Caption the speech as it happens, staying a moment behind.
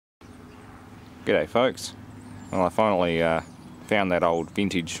G'day folks. Well, I finally found that old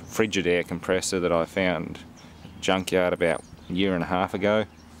vintage Frigidaire compressor that I found at the junkyard about a year and a half ago,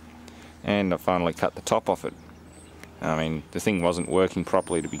 and I finally cut the top off it. I mean, the thing wasn't working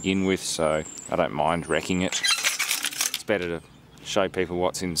properly to begin with, so I don't mind wrecking it. It's better to show people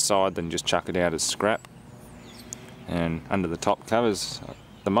what's inside than just chuck it out as scrap. And under the top covers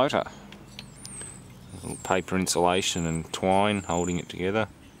the motor. A little paper insulation and twine holding it together.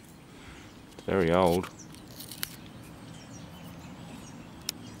 It's very old.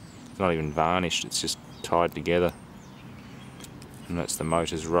 It's not even varnished, it's just tied together. And that's the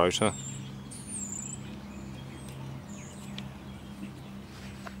motor's rotor.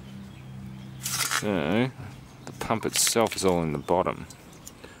 So, the pump itself is all in the bottom.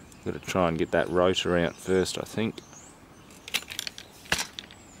 Got to try and get that rotor out first, I think.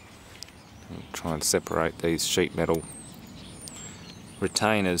 I'll try and separate these sheet metal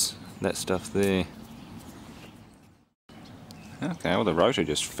retainers, that stuff there. Okay, well the rotor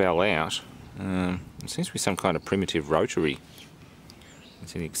just fell out. It seems to be some kind of primitive rotary.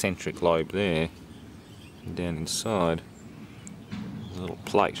 It's an eccentric lobe there, and down inside there's a little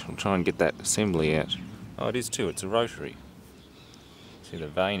plate. I'll try and get that assembly out. Oh, it is too, it's a rotary. See the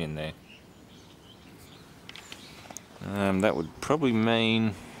vein in there. That would probably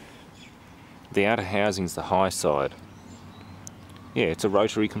mean the outer housing's the high side. Yeah, it's a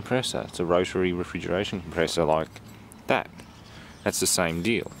rotary compressor. It's a rotary refrigeration compressor like that. That's the same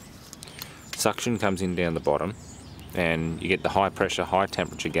deal. Suction comes in down the bottom and you get the high pressure, high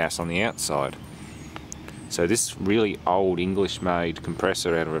temperature gas on the outside. So this really old English made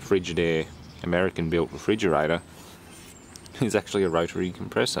compressor out of a Frigidaire American built refrigerator is actually a rotary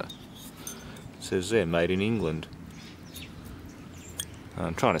compressor. It says there, made in England.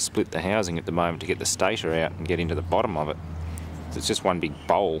 I'm trying to split the housing at the moment to get the stator out and get into the bottom of it. It's just one big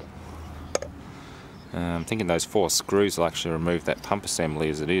bowl. I'm thinking those 4 screws will actually remove that pump assembly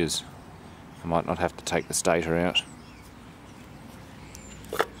as it is. I might not have to take the stator out.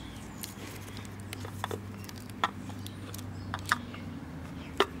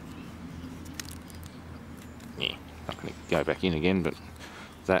 Yeah, not going to go back in again, but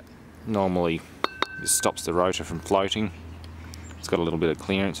that normally just stops the rotor from floating. It's got a little bit of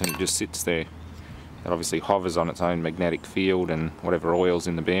clearance and it just sits there. It obviously hovers on its own magnetic field and whatever oil's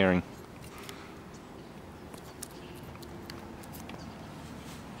in the bearing.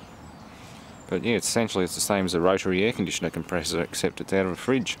 But yeah, essentially it's the same as a rotary air conditioner compressor, except it's out of a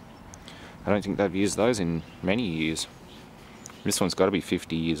fridge. I don't think they've used those in many years. This one's got to be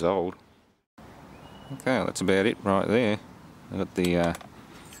 50 years old. Okay, well, that's about it right there. I've got the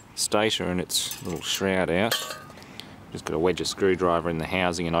stator and its little shroud out. Just got to wedge a screwdriver in the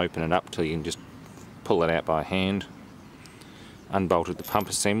housing and open it up till you can just pull it out by hand. Unbolted the pump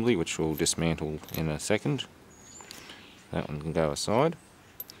assembly, which we'll dismantle in a second. That one can go aside.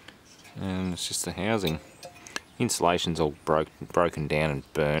 And it's just the housing. Insulation's all broken down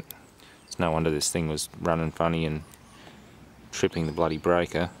and burnt. It's no wonder this thing was running funny and tripping the bloody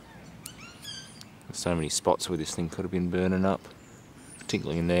breaker. There's so many spots where this thing could have been burning up,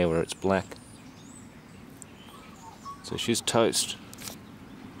 particularly in there where it's black. So she's toast.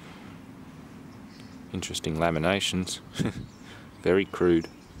 Interesting laminations. Very crude.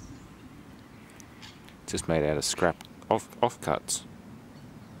 Just made out of scrap offcuts.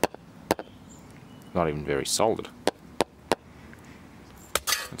 Not even very solid.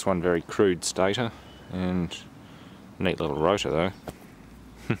 It's one very crude stator and neat little rotor though.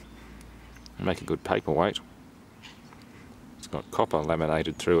 Make a good paperweight. It's got copper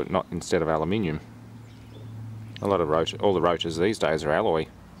laminated through it, not instead of aluminium. A lot of all the rotors these days are alloy.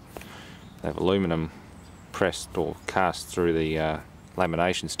 They have aluminum pressed or cast through the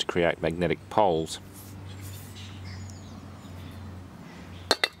laminations to create magnetic poles.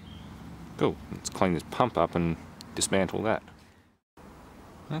 Cool, let's clean this pump up and dismantle that.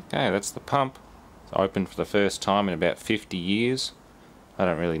 Okay, that's the pump. It's opened for the first time in about 50 years. I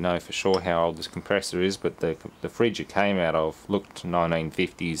don't really know for sure how old this compressor is, but the fridge it came out of looked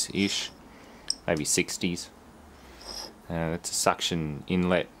 1950s-ish, maybe 60s. It's a suction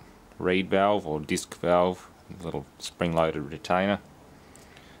inlet reed valve or disc valve, a little spring-loaded retainer.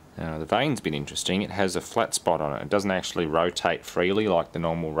 The vane's been interesting. It has a flat spot on it. It doesn't actually rotate freely like the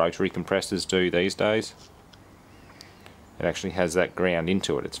normal rotary compressors do these days. It actually has that ground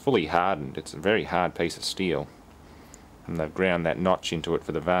into it. It's fully hardened. It's a very hard piece of steel. And they've ground that notch into it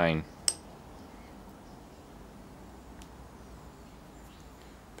for the vane.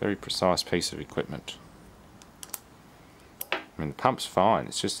 Very precise piece of equipment. I mean, the pump's fine.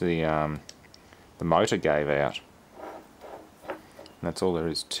 It's just the motor gave out. And that's all there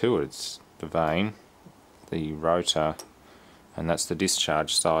is to it. It's the vane, the rotor, and that's the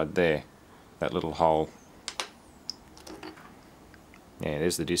discharge side there, that little hole. Yeah,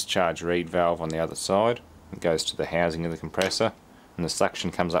 there's the discharge reed valve on the other side. It goes to the housing of the compressor, and the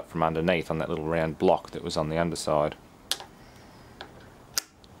suction comes up from underneath on that little round block that was on the underside.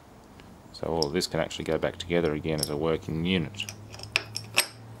 So all of this can actually go back together again as a working unit.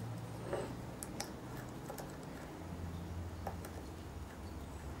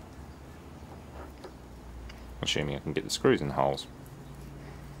 Assuming I can get the screws in the holes.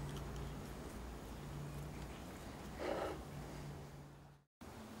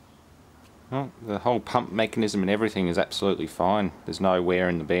 Well, the whole pump mechanism and everything is absolutely fine. There's no wear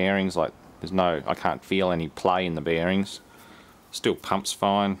in the bearings, like I can't feel any play in the bearings. Still pumps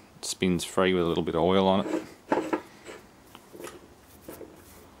fine, spins free with a little bit of oil on it.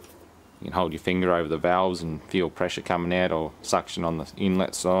 You can hold your finger over the valves and feel pressure coming out or suction on the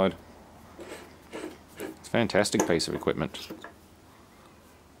inlet side. It's a fantastic piece of equipment.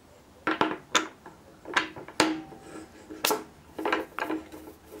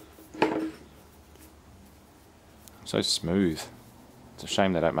 So smooth. It's a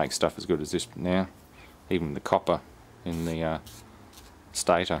shame they don't make stuff as good as this now. Even the copper in the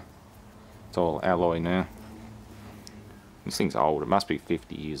stator. It's all alloy now. This thing's old. It must be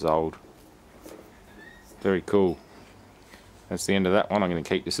 50 years old. Very cool. That's the end of that one. I'm going to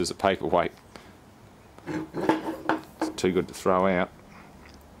keep this as a paperweight. It's too good to throw out.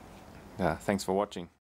 Thanks for watching.